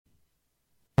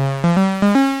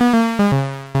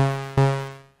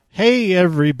Hey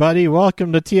everybody,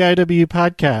 welcome to TIW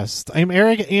Podcast. I'm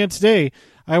Eric, and today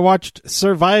I watched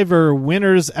Survivor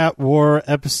Winners at War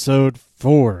Episode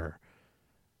 4.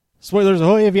 Spoilers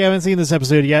ahoy if you haven't seen this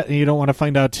episode yet and you don't want to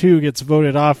find out who gets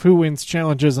voted off, who wins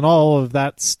challenges, and all of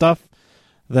that stuff,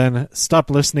 then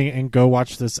stop listening and go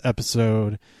watch this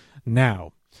episode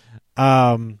now.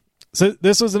 So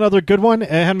this was another good one.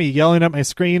 It had me yelling at my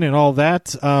screen and all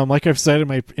that. Like I've said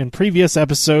in previous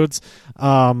episodes,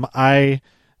 I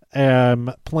am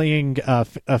playing a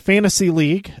fantasy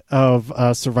league of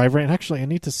Survivor, and actually I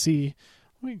need to see.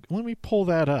 Let me pull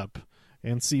that up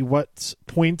and see what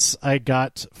points I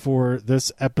got for this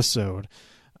episode.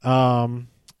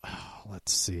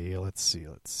 Let's see.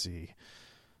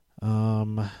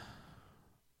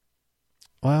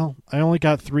 Well, I only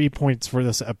got 3 points for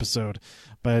this episode,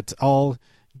 but I'll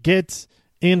get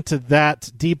into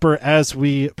that deeper as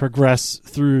we progress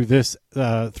through this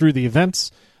through the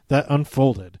events that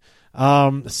unfolded.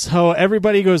 So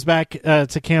everybody goes back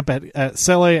to camp at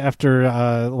Sele after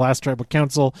the last tribal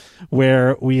council,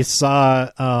 where we saw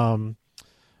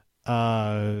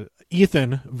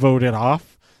Ethan voted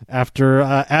off after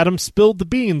Adam spilled the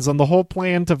beans on the whole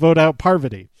plan to vote out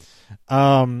Parvati.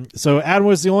 So Adam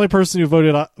was the only person who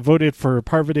voted for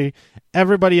Parvati.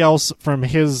 Everybody else from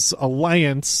his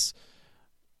alliance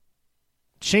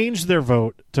changed their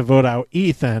vote to vote out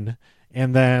Ethan,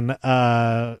 and then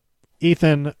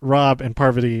Ethan, Rob, and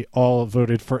Parvati all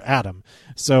voted for Adam.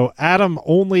 So Adam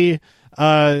only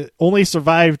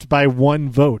survived by one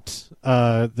vote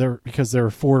because there were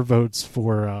 4 votes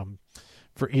for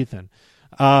Ethan.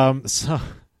 So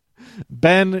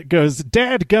Ben goes,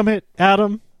 "Dadgummit,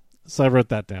 Adam." So I wrote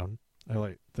that down. I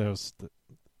like those.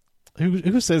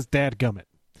 Who says "Dadgummit"?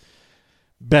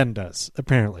 Ben does,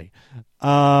 apparently.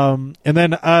 And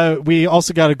then we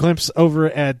also got a glimpse over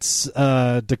at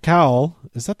Dakal.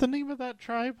 Is that the name of that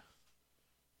tribe?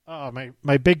 Oh,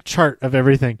 my big chart of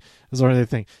everything is one other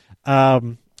thing.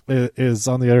 Is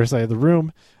on the other side of the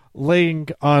room, laying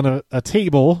on a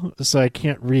table, so I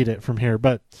can't read it from here.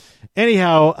 But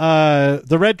anyhow,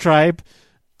 the Red Tribe,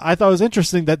 I thought it was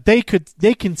interesting that they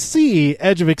can see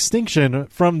Edge of Extinction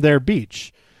from their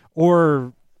beach,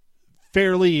 or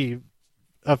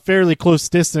a fairly close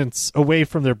distance away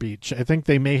from their beach. I think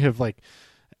they may have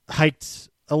hiked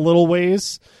a little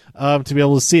ways to be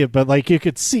able to see it, but you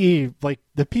could see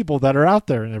the people that are out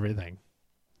there and everything.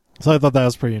 So I thought that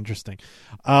was pretty interesting.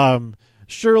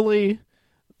 Surely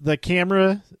the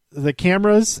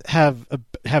cameras have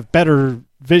better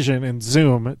vision and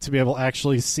zoom to be able to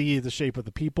actually see the shape of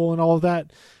the people and all of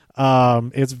that.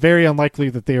 It's very unlikely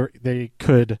that they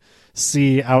could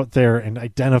see out there and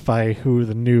identify who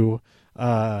the new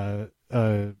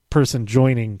person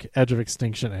joining Edge of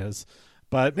Extinction is.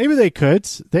 But maybe they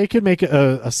could make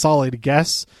a solid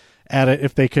guess at it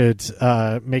if they could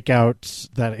make out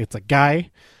that it's a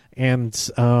guy, and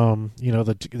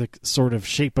the sort of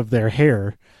shape of their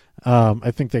hair.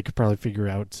 I think they could probably figure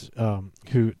out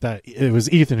who that it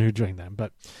was Ethan who joined them.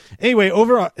 But anyway,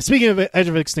 overall, speaking of Edge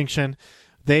of Extinction,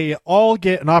 they all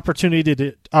get an opportunity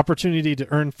to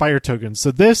earn fire tokens.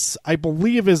 So this, I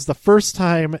believe, is the first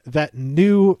time that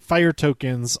new fire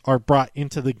tokens are brought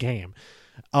into the game.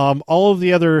 All of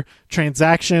the other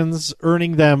transactions,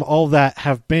 earning them, all that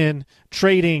have been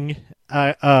trading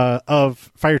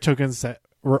of fire tokens that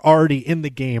were already in the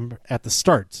game at the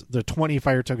start, the 20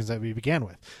 fire tokens that we began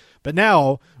with. But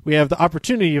now we have the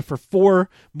opportunity for 4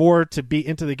 more to be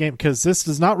into the game, because this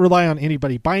does not rely on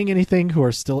anybody buying anything who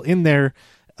are still in there.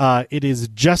 It is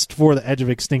just for the Edge of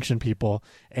Extinction people.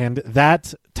 And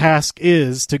that task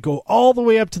is to go all the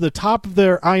way up to the top of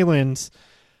their island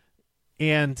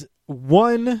and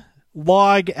 1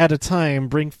 log at a time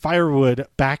bring firewood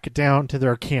back down to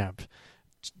their camp.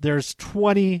 There's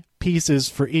 20 pieces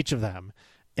for each of them.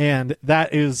 And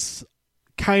that is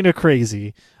kind of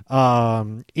crazy.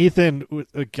 Ethan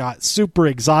got super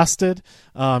exhausted,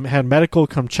 had medical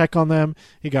come check on them.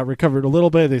 He got recovered a little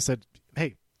bit. They said,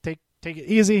 "Hey, take it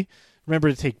easy. Remember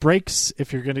to take breaks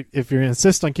if you're gonna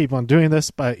insist on keep on doing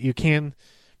this, but you can."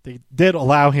 They did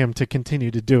allow him to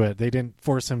continue to do it. They didn't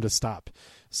force him to stop.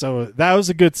 So that was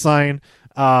a good sign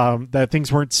that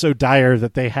things weren't so dire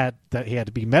that he had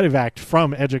to be medevaced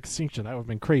from Edge of Extinction. That would have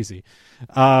been crazy.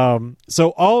 So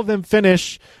all of them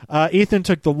finish. Ethan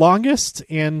took the longest,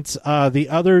 and the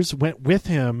others went with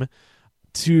him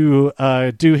to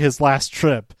do his last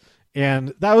trip.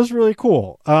 And that was really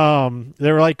cool.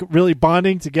 They were really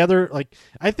bonding together.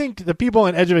 I think the people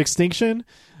in Edge of Extinction,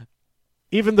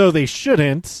 even though they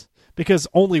shouldn't, because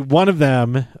only one of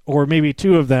them or maybe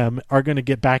 2 of them are going to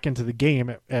get back into the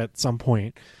game at some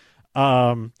point,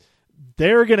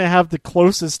 they're going to have the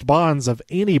closest bonds of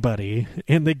anybody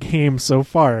in the game so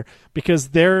far, because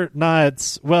they're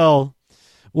not, well,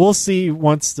 we'll see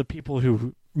once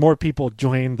more people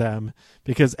join them,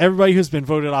 because everybody who's been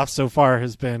voted off so far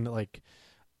has been like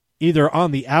either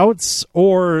on the outs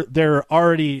or they're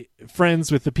already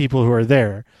friends with the people who are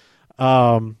there.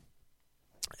 And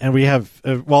we have,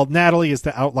 Natalie is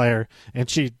the outlier, and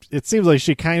it seems like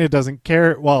she kind of doesn't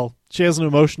care. Well, she has an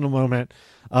emotional moment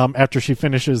after she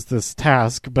finishes this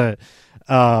task, but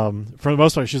for the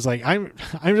most part, she's like, I'm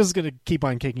just going to keep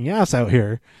on kicking ass out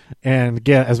here and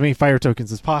get as many fire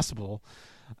tokens as possible.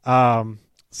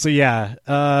 So yeah,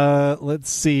 let's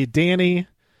see. Danny,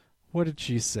 what did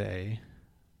she say?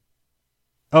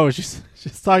 Oh, she's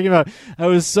talking about how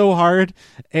it was so hard,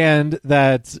 and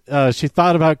that she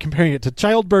thought about comparing it to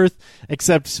childbirth,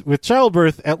 except with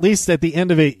childbirth, at least at the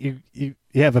end of it, you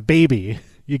have a baby.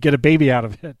 You get a baby out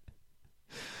of it.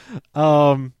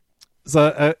 So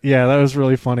yeah, that was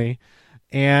really funny.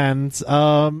 And this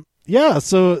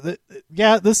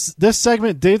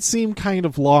segment did seem kind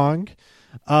of long,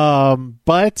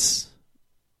 but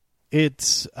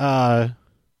it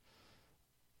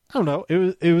I don't know.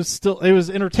 It was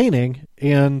entertaining,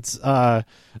 and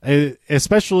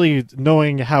especially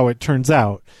knowing how it turns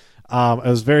out. I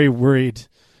was very worried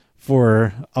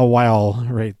for a while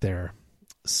right there.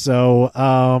 So,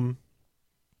 I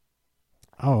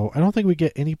don't think we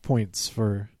get any points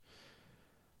for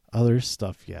other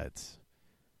stuff yet.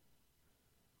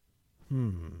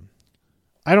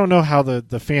 I don't know how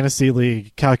the Fantasy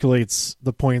League calculates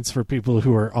the points for people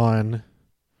who are on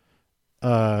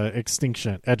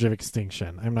edge of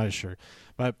extinction. I'm not sure,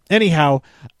 but anyhow,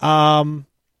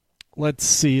 let's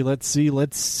see.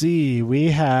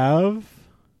 We have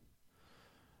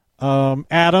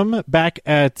Adam back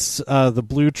at the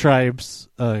Blue Tribes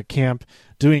camp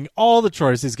doing all the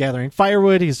chores. He's gathering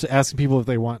firewood, he's asking people if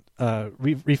they want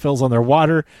refills on their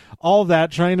water, all of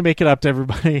that, trying to make it up to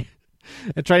everybody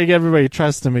and trying to get everybody to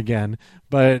trust him again.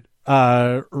 But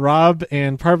Rob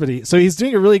and Parvati, so he's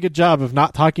doing a really good job of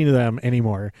not talking to them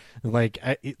anymore, like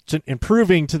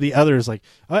improving to the others, like,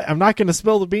 I'm not going to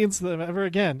spill the beans to them ever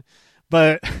again.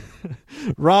 But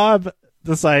Rob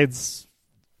decides,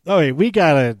 we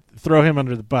gotta throw him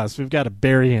under the bus, we've got to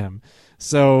bury him.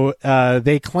 So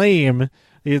they claim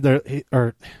they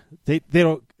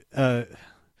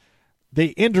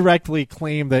indirectly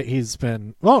claim that he's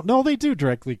been, they do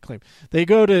directly claim. They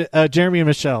go to Jeremy and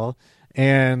Michelle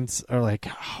and are like,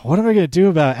 what am I going to do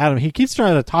about Adam? He keeps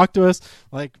trying to talk to us.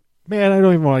 Like, man, I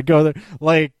don't even want to go there.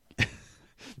 Like,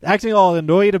 acting all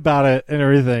annoyed about it and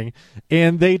everything.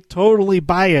 And they totally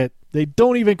buy it. They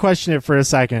don't even question it for a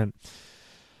second.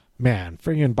 Man,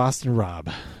 friggin' Boston Rob.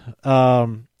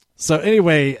 So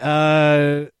anyway,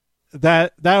 that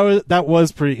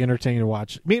was pretty entertaining to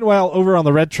watch. Meanwhile, over on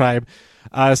the Red Tribe,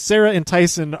 Sarah and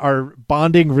Tyson are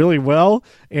bonding really well,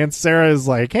 and Sarah is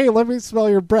like, hey, let me smell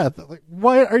your breath. I'm like,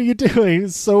 what are you doing?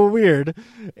 It's so weird.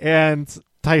 And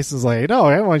Tyson's like, no,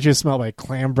 I don't want you to smell my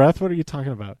clam breath. What are you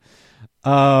talking about?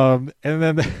 And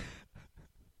then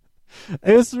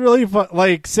it was really fun.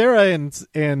 Like, Sarah and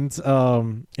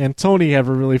Tony have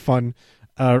a really fun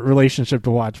relationship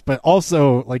to watch, but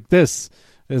also, like, this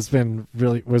was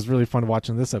really fun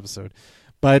watching this episode.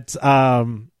 But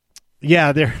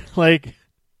yeah, they're like,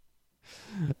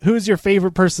 who's your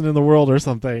favorite person in the world or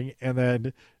something, and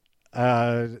then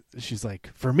she's like,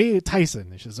 for me,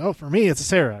 Tyson. And she's, for me, it's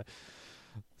Sarah.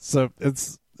 So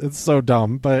it's so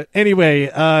dumb. But anyway,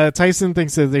 Tyson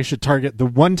thinks that they should target the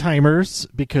one-timers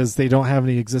because they don't have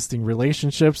any existing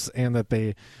relationships, and that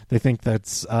they think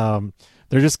that's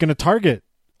they're just going to target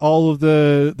all of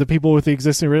the people with the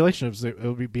existing relationships. It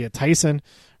would be a Tyson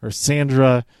or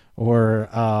Sandra or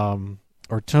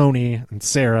Tony and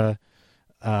Sarah.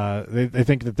 They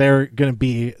think that they're going to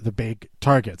be the big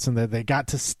targets, and that they got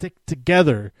to stick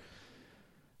together.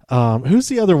 Who's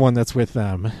the other one that's with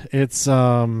them? It's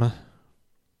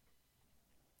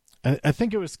I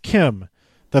think it was Kim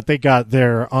that they got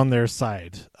there on their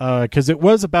side, because it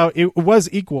was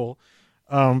equal.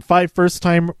 5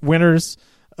 first-time winners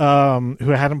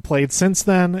who hadn't played since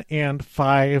then, and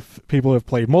 5 people who have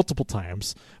played multiple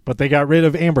times, but they got rid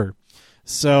of Amber.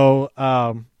 So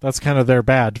that's kind of their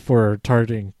bad for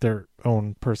targeting their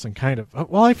own person, kind of.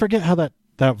 Well, I forget how that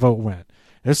vote went.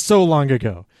 It was so long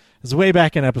ago. It was way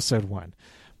back in episode 1.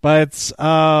 But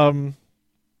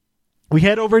we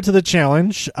head over to the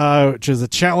challenge, which is a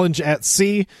challenge at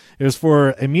sea. It was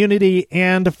for immunity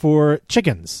and for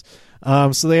chickens.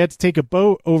 So they had to take a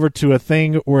boat over to a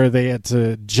thing where they had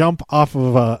to jump off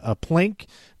of a plank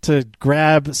to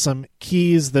grab some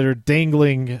keys that are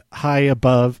dangling high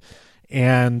above.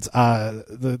 and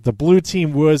the blue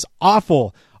team was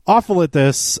awful at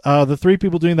this. The three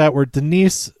people doing that were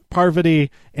Denise,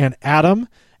 Parvati, and Adam,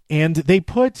 and they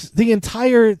put the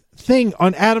entire thing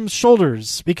on Adam's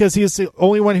shoulders because he is the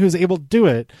only one who's able to do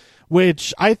it,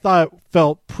 which I thought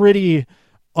felt pretty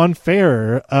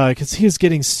unfair because he was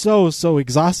getting so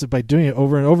exhausted by doing it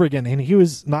over and over again, and he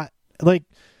was not like,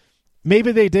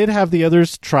 maybe they did have the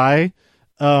others try,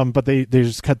 but they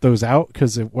just cut those out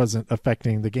because it wasn't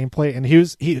affecting the gameplay, and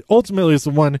he ultimately is the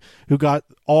one who got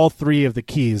all three of the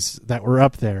keys that were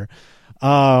up there.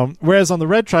 Whereas on the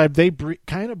Red Tribe, they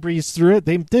kind of breezed through it.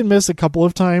 They did miss a couple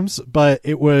of times, but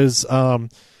it was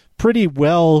pretty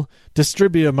well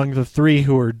distributed among the three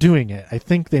who were doing it. I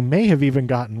think they may have even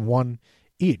gotten one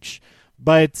each.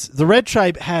 But the Red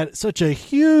Tribe had such a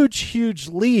huge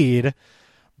lead,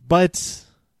 but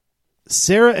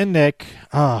Sarah and Nick,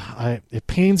 it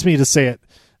pains me to say it,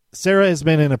 Sarah has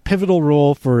been in a pivotal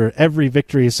role for every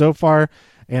victory so far,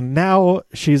 and now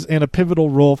she's in a pivotal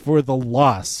role for the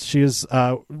loss. She is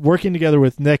working together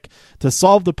with Nick to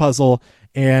solve the puzzle,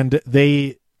 and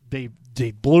they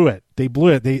blew it.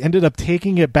 They ended up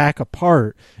taking it back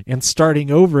apart and starting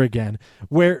over again,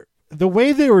 where the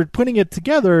way they were putting it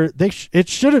together, it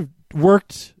should have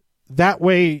worked that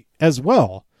way as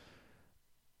well.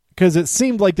 Because it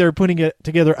seemed like they were putting it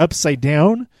together upside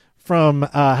down from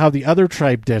how the other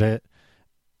tribe did it.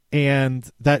 And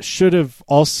that should have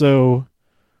also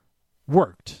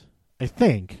worked, I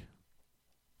think.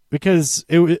 Because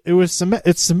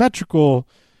it's symmetrical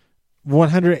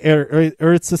 100,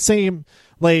 or it's the same,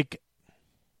 like,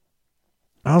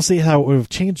 I don't see how it would have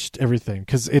changed everything,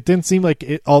 because it didn't seem like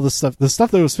the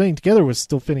stuff that was fitting together was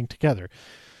still fitting together.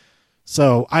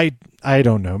 So I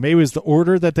don't know. Maybe it was the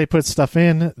order that they put stuff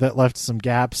in that left some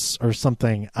gaps or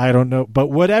something. I don't know. But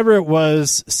whatever it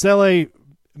was, Sele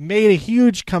made a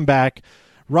huge comeback.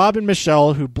 Rob and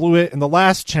Michelle, who blew it in the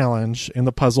last challenge in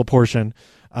the puzzle portion.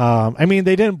 I mean,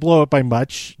 they didn't blow it by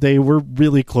much. They were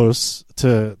really close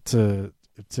to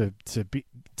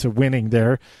winning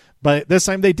there. But this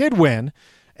time they did win.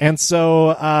 And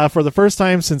so for the first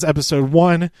time since episode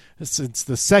 1, since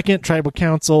the second tribal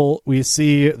council, we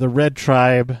see the Red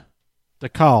Tribe,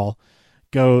 Dakal,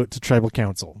 go to tribal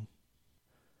council.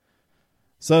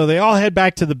 So they all head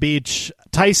back to the beach.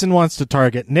 Tyson wants to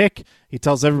target Nick. He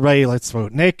tells everybody, let's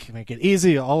vote Nick, make it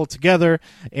easy, all together.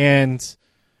 And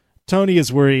Tony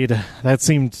is worried. That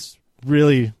seemed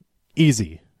really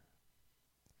easy.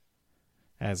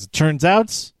 As it turns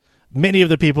out, many of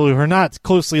the people who are not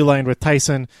closely aligned with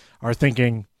Tyson are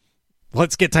thinking,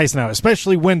 let's get Tyson out,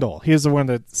 especially Wendell. He's the one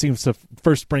that seems to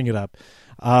first bring it up.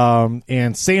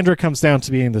 And Sandra comes down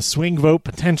to being the swing vote,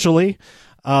 potentially.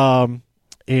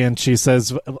 And she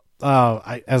says,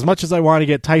 as much as I want to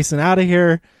get Tyson out of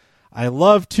here, I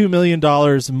love $2 million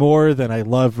more than I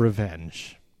love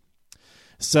revenge.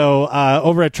 So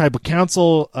over at Tribal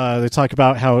Council, they talk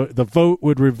about how the vote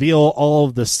would reveal all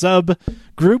of the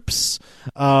subgroups.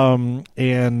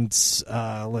 And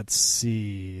let's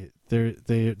see.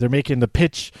 They're making the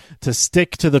pitch to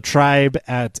stick to the tribe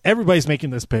everybody's making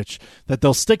this pitch that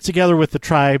they'll stick together with the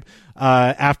tribe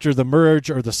after the merge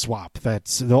or the swap, that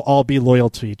they'll all be loyal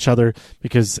to each other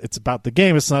because it's about the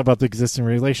game. It's not about the existing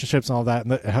relationships and all that,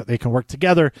 and how they can work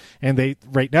together. And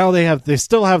right now they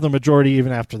still have the majority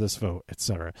even after this vote,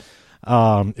 etc.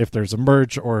 If there's a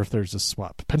merge or if there's a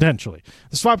swap, potentially.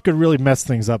 The swap could really mess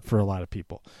things up for a lot of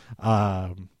people.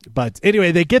 But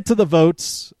anyway, they get to the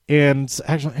votes, and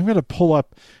actually I'm going to pull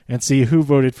up and see who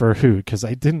voted for who, because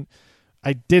I didn't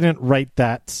write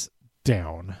that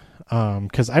down.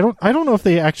 Because I don't know if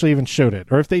they actually even showed it,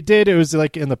 or if they did, it was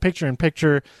like in the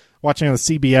picture-in-picture watching on the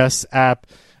CBS app,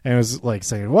 and it was like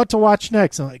saying what to watch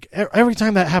next. And like every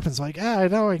time that happens, I'm like, I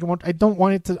know I don't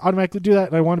want it to automatically do that,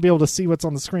 and I want to be able to see what's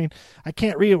on the screen. I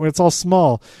can't read it when it's all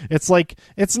small. It's like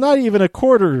it's not even a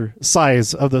quarter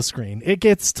size of the screen. It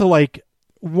gets to like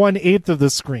 1/8 of the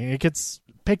screen. It gets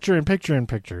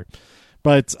picture-in-picture.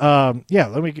 But yeah,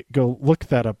 let me go look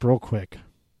that up real quick.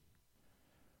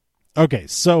 Okay,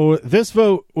 so this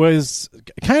vote was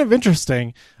kind of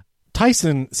interesting.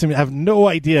 Tyson seemed to have no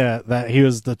idea that he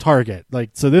was the target.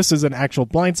 So this is an actual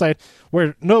blindside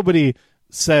where nobody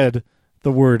said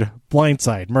the word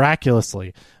blindside,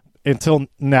 miraculously, until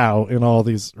now in all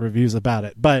these reviews about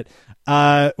it. But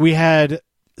we had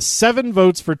 7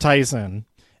 votes for Tyson.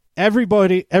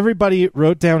 Everybody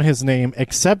wrote down his name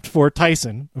except for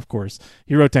Tyson, of course.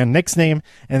 He wrote down Nick's name,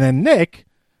 and then Nick,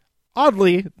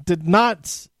 oddly, did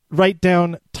not write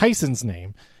down Tyson's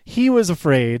name. He was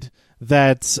afraid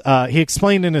that he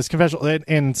explained in his confessional,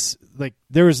 and like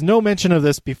there was no mention of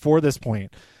this before this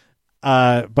point.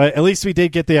 But at least we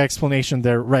did get the explanation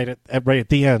there right at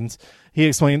the end. He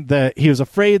explained that he was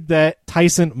afraid that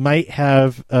Tyson might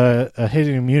have a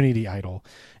hidden immunity idol,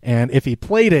 and if he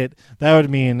played it, that would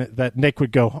mean that Nick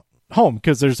would go home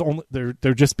because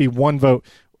there'd just be one vote,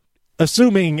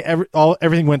 assuming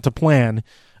everything went to plan.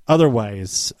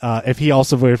 Otherwise, if he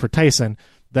also voted for Tyson,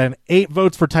 then 8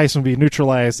 votes for Tyson would be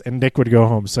neutralized and Nick would go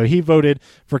home. So he voted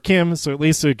for Kim, so at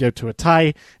least it would go to a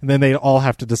tie, and then they'd all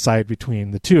have to decide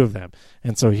between the two of them.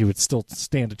 And so he would still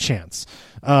stand a chance.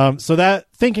 So that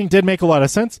thinking did make a lot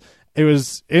of sense. It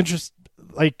was interesting.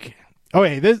 Like,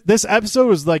 okay, this episode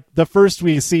was like the first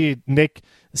we see Nick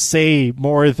say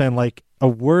more than like a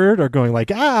word or going like,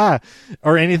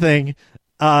 or anything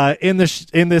in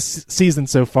this season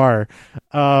so far.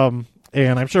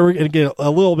 And I'm sure we're going to get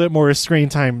a little bit more screen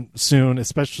time soon,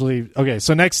 especially. Okay,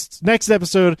 so next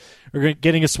episode, we're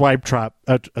getting a swipe trap.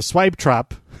 A swipe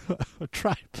trap.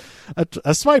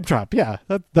 A swipe trap. Yeah,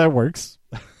 that works.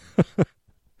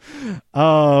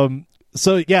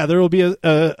 So, yeah, there will be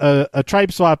a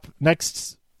tribe swap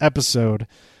next episode.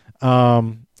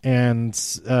 And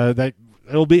that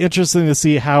it'll be interesting to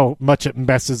see how much it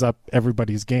messes up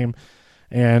everybody's game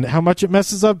and how much it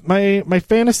messes up my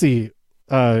fantasy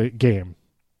game.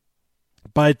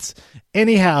 But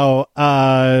anyhow,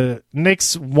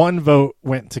 Nick's 1 vote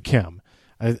went to Kim.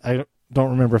 I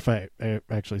don't remember if I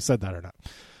actually said that or not.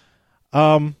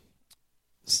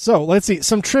 So let's see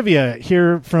some trivia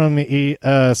here from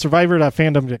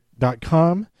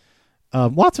survivor.fandom.com.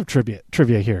 Lots of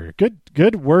trivia here.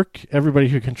 Good work, everybody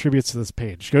who contributes to this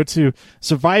page. Go to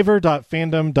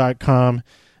survivor.fandom.com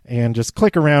and just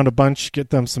click around a bunch, get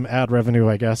them some ad revenue,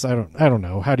 I guess. I don't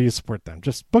know. How do you support them?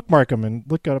 Just bookmark them and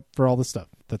look up for all the stuff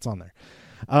that's on there.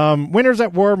 Winners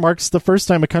at War marks the first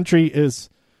time a country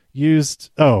is used.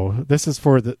 Oh, this is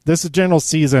general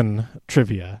season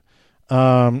trivia.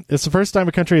 It's the first time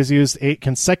a country is used 8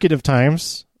 consecutive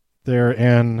times. They're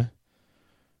in.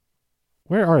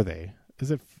 Where are they?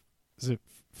 Is it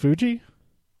Fuji?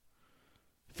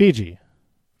 Fiji.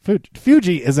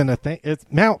 Fuji isn't a thing. It's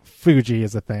Mount Fuji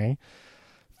is a thing.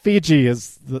 Fiji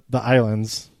is the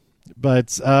islands.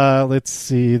 But let's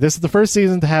see. This is the first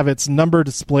season to have its number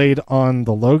displayed on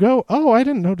the logo. Oh, I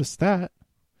didn't notice that.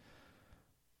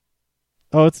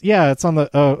 Oh, it's on the.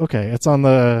 Oh, okay. It's on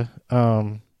the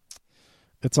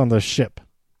ship.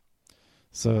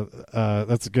 So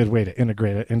that's a good way to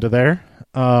integrate it into there.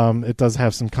 It does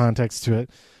have some context to it.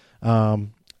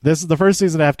 This is the first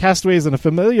season to have castaways in a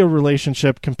familial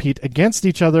relationship compete against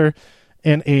each other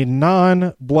in a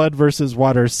non-blood versus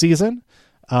water season.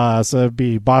 So it'd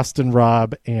be Boston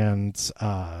Rob and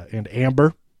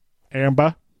Amber,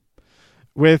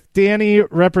 with Danny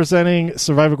representing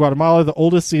Survivor Guatemala. The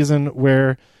oldest season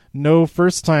where no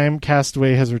first-time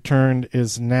castaway has returned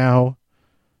is now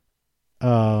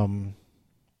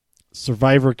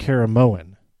Survivor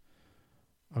Caramoan.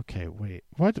 Okay, wait.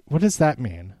 What does that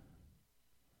mean?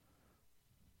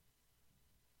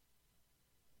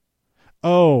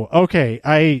 Oh, okay.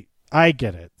 I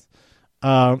get it.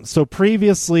 So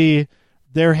previously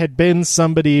there had been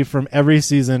somebody from every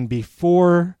season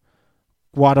before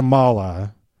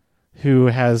Guatemala who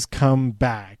has come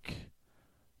back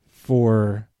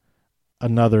for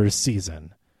another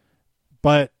season.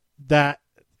 But that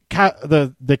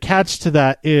the catch to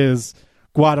that is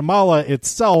Guatemala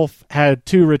itself had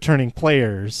 2 returning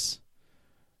players.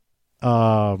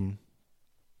 With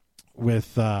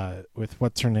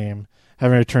what's her name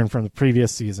having returned from the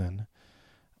previous season.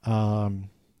 Why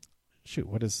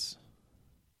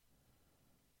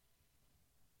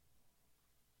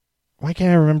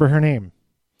can't I remember her name?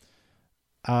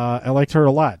 I liked her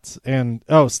a lot. And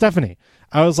Stephanie.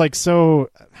 I was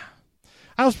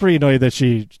pretty annoyed that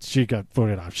she got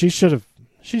voted off. She should have.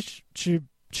 She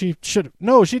should have.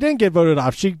 No, she didn't get voted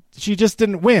off. She just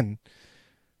didn't win.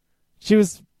 She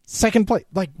was second place.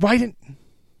 Like, why didn't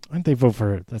they vote for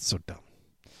her? That's so dumb.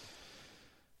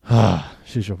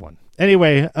 She should have won.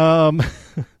 Anyway, what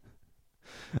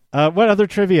other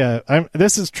trivia?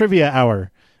 This is trivia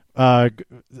hour.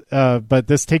 But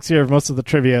this takes care of most of the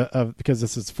trivia because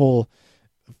this is full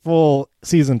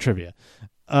season trivia.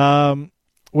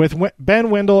 With Ben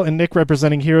Wendell and Nick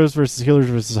representing Heroes versus Healers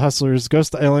versus Hustlers,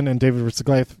 Ghost Island and David versus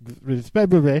Goliath.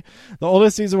 The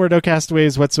oldest season where no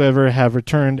castaways whatsoever have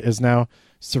returned is now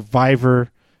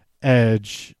Survivor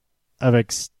Edge of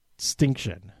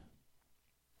Extinction.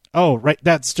 Oh, right.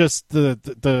 That's just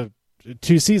the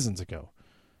 2 seasons ago.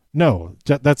 No,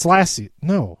 that's last season.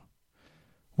 No.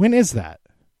 When is that?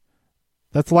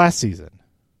 That's last season.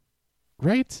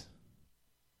 Right?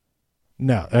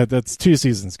 No, that's 2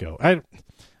 seasons ago. I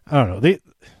don't know.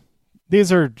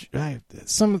 these are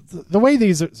the way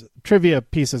these trivia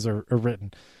pieces are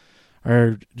written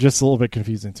are just a little bit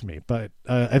confusing to me, but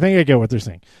I think I get what they're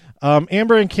saying.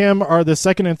 Amber and Kim are the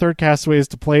second and third castaways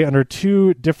to play under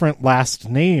two different last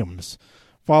names,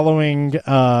 following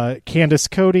Candace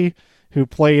Cody, who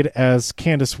played as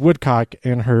Candace Woodcock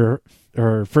in her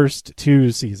first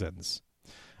two seasons.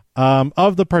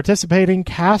 Of the participating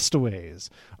castaways,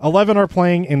 11 are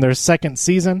playing in their second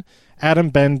season: Adam,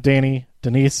 Ben, Danny,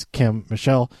 Denise, Kim,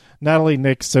 Michelle, Natalie,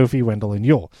 Nick, Sophie, Wendell, and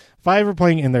Yule. 5 are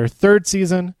playing in their third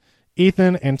season: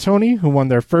 Ethan and Tony, who won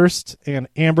their first, and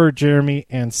Amber, Jeremy,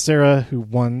 and Sarah, who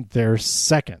won their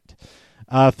second.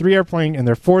 3 are playing in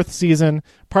their fourth season: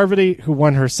 Parvati, who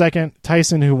won her second,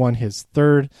 Tyson, who won his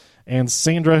third, and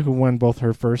Sandra, who won both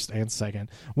her first and second.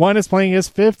 1 is playing his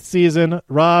fifth season: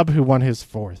 Rob, who won his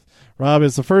fourth. Rob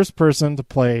is the first person to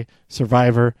play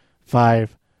Survivor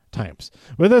 5 times.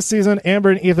 With this season, Amber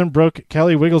and Ethan broke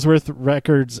Kelly Wigglesworth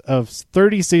records of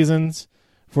 30 seasons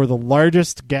for the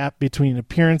largest gap between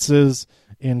appearances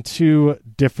in 2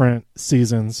 different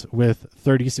seasons, with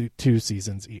 32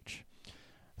 seasons each.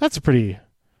 That's pretty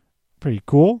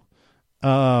cool.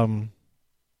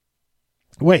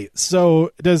 Wait,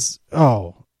 so does...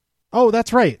 Oh,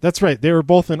 that's right. That's right. They were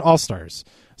both in All-Stars,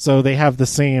 so they have the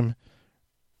same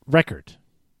record.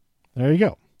 There you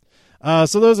go.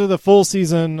 So those are the full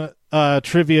season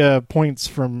trivia points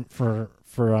from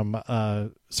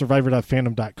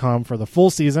survivor.fandom.com for the full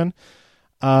season.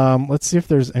 Let's see if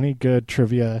there's any good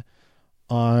trivia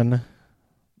on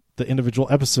the individual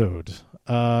episode.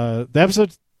 The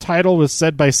episode title was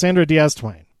said by Sandra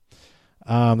Diaz-Twine.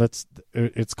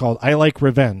 It's called I Like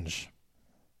Revenge,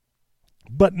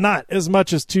 but not as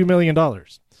much as $2 million,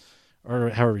 or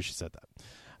however she said that.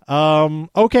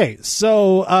 Okay,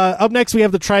 so up next we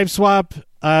have the tribe swap.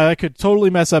 I could totally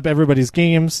mess up everybody's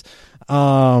games.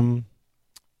 Also,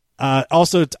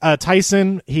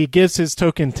 Tyson, he gives his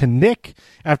token to Nick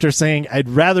after saying, "I'd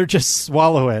rather just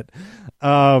swallow it."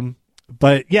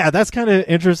 But yeah, that's kind of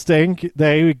interesting.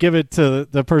 They would give it to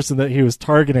the person that he was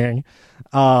targeting.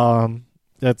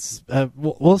 That's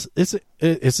well, it's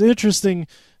an interesting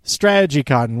strategy,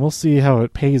 Cotton. We'll see how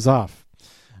it pays off.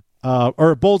 Or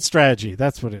a bold strategy.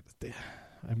 That's what I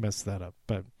messed that up.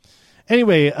 But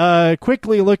anyway,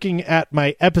 quickly looking at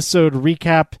my episode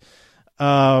recap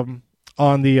on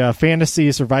the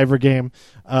Fantasy Survivor game.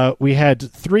 We had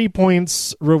 3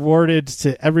 points rewarded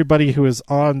to everybody who is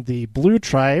on the blue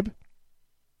tribe.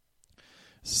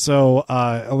 So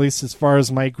at least as far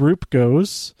as my group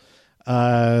goes,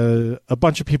 a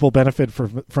bunch of people benefit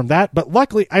from that. But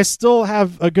luckily, I still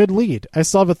have a good lead. I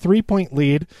still have a 3-point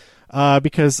lead.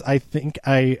 Because I think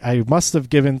I must have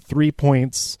given 3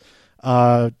 points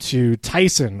to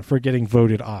Tyson for getting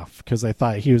voted off, because I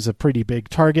thought he was a pretty big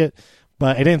target,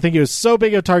 but I didn't think he was so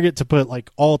big a target to put like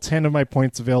all 10 of my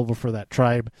points available for that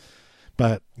tribe.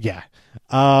 But yeah.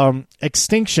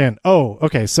 Extinction. Oh,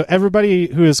 okay. So everybody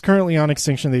who is currently on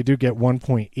Extinction, they do get 1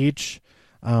 point each.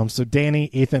 So Danny,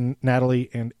 Ethan, Natalie,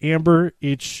 and Amber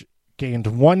each gained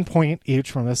 1 point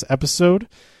each from this episode.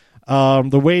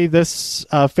 The way this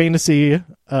fantasy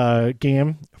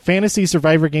game,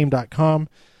 fantasysurvivorgame.com,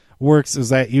 works is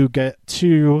that you get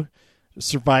 2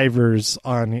 survivors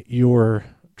on your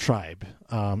tribe,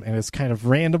 and it's kind of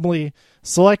randomly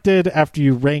selected after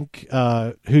you rank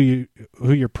who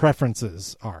your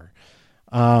preferences are.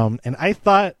 And I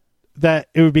thought that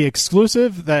it would be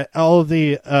exclusive, that all of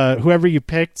the whoever you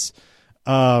picked,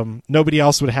 nobody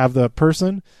else would have the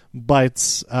person.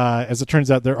 But as it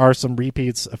turns out, there are some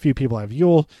repeats. A few people have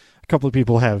Yule. A couple of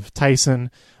people have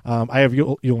Tyson. I have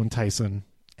Yule and Tyson.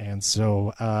 And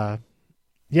so,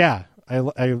 yeah,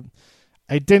 I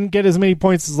didn't get as many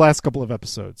points as the last couple of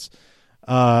episodes,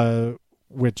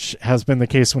 which has been the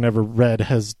case whenever Red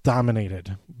has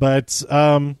dominated. But,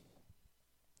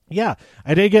 yeah,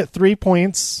 I did get 3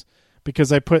 points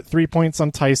because I put 3 points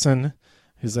on Tyson,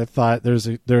 because I thought there was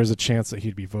a chance that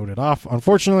he'd be voted off.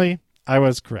 Unfortunately, I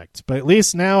was correct, but at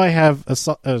least now I have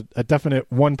a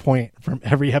definite 1 point from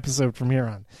every episode from here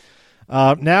on.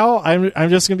 Now I'm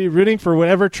just going to be rooting for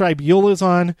whatever tribe Yule is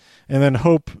on, and then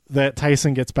hope that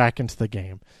Tyson gets back into the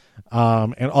game,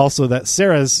 and also that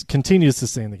Sarah's continues to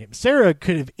stay in the game. Sarah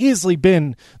could have easily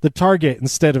been the target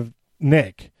instead of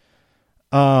Nick.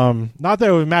 Not that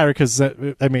it would matter, because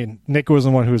Nick was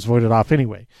the one who was voted off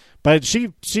anyway. But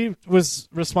she was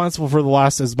responsible for the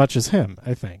loss as much as him,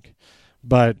 I think.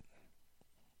 But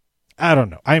I don't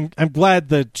know. I'm glad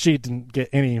that she didn't get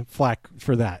any flack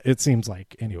for that, it seems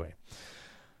like, anyway.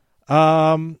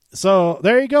 So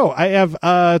there you go. I have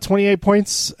 28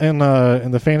 points in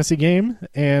the fantasy game,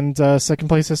 and second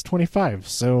place has 25.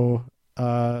 So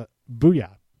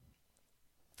booyah.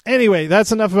 Anyway,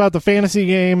 that's enough about the fantasy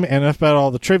game and enough about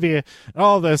all the trivia and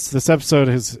all this. This episode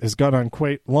has gone on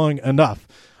quite long enough.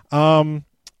 I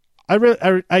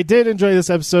did enjoy this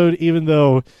episode, even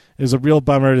though it was a real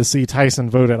bummer to see Tyson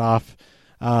voted off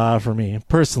for me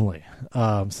personally,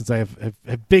 since I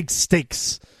have big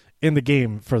stakes in the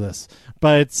game for this.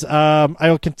 But I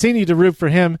will continue to root for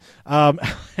him.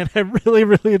 And I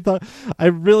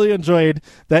really enjoyed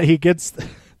that he gets.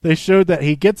 They showed that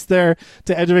he gets there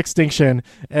to Edge of Extinction,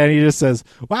 and he just says,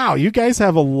 "Wow, you guys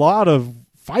have a lot of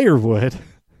firewood,"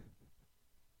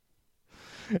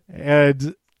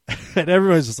 and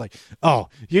everyone's just like, "Oh,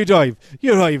 you don't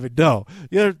even know.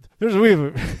 There's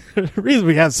a reason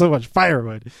we have so much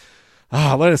firewood.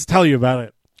 Let us tell you about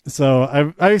it." So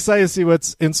I'm excited to see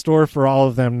what's in store for all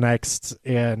of them next,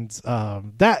 and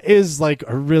that is like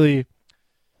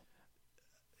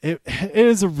it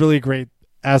is a really great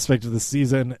aspect of the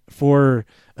season, for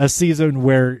a season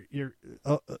where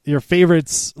your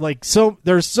favorites, like, so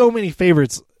there's so many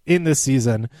favorites in this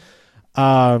season,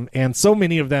 and so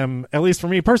many of them, at least for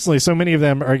me personally, so many of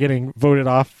them are getting voted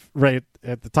off right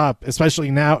at the top, especially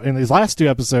now in these last two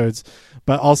episodes.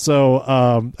 But also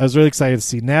I was really excited to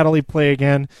see Natalie play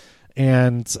again,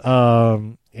 and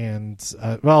Amber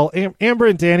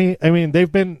and Danny, I mean,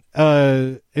 they've been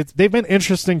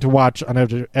interesting to watch on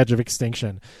Edge of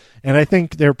Extinction, and I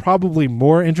think they're probably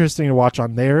more interesting to watch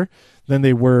on there than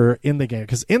they were in the game,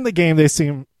 because in the game they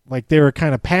seem like they were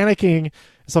kind of panicking and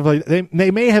stuff like that. They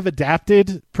may have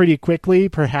adapted pretty quickly,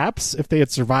 perhaps, if they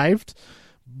had survived,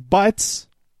 but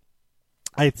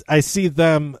I see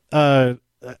them I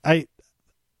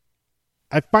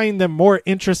find them more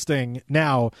interesting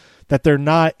now that they're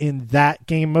not in that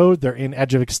game mode. They're in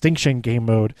Edge of Extinction game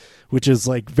mode, which is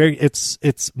like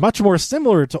it's much more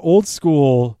similar to old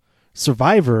school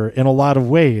Survivor in a lot of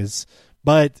ways,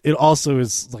 but it also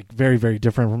is like very, very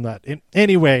different from that.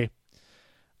 Anyway,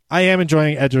 I am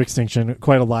enjoying Edge of Extinction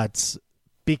quite a lot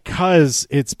because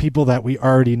it's people that we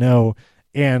already know,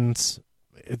 and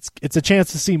it's a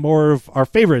chance to see more of our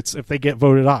favorites if they get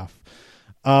voted off.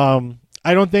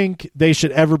 I don't think they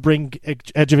should ever bring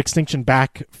Edge of Extinction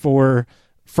back for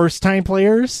first-time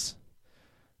players.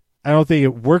 I don't think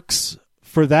it works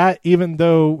for that, even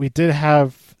though we did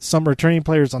have some returning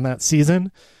players on that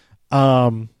season.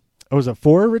 Was it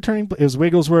 4 returning? It was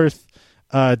Wigglesworth,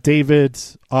 David,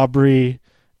 Aubrey,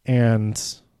 and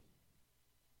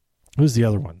who's the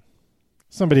other one?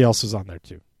 Somebody else was on there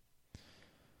too.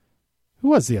 Who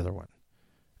was the other one?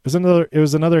 It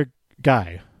was another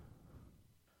guy.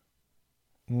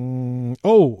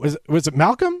 Was it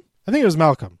Malcolm? I think it was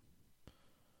Malcolm.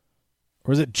 Or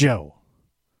was it Joe?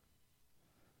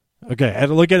 Okay, I had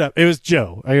to look it up. It was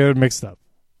Joe. I got it mixed up.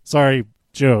 Sorry,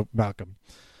 Joe, Malcolm.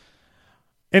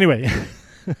 Anyway.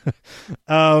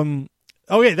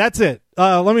 Okay, that's it.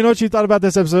 Let me know what you thought about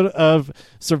this episode of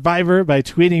Survivor by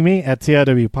tweeting me at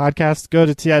TIW Podcast. Go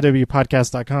to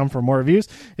TIWpodcast.com for more reviews.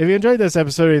 If you enjoyed this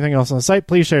episode or anything else on the site,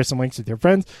 please share some links with your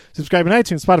friends. Subscribe on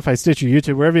iTunes, Spotify, Stitcher,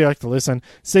 YouTube, wherever you like to listen.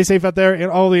 Stay safe out there in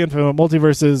all the infinite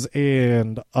multiverses,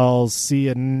 and I'll see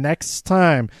you next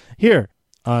time here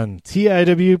on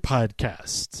TIW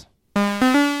Podcast.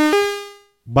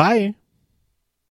 Bye.